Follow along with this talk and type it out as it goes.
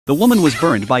The woman was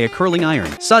burned by a curling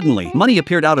iron. Suddenly, money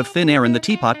appeared out of thin air in the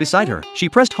teapot beside her. She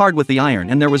pressed hard with the iron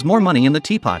and there was more money in the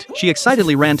teapot. She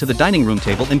excitedly ran to the dining room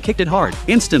table and kicked it hard.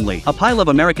 Instantly, a pile of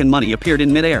American money appeared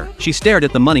in midair. She stared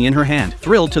at the money in her hand,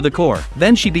 thrilled to the core.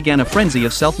 Then she began a frenzy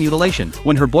of self-mutilation.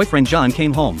 When her boyfriend John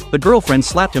came home, the girlfriend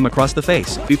slapped him across the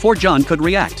face. Before John could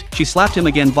react, she slapped him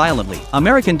again violently.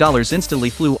 American dollars instantly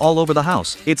flew all over the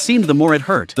house. It seemed the more it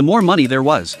hurt, the more money there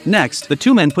was. Next, the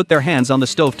two men put their hands on the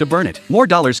stove to burn it. More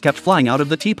dollars kept flying out of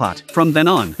the teapot. From then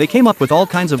on, they came up with all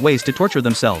kinds of ways to torture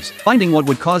themselves, finding what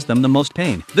would cause them the most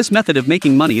pain. This method of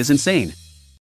making money is insane.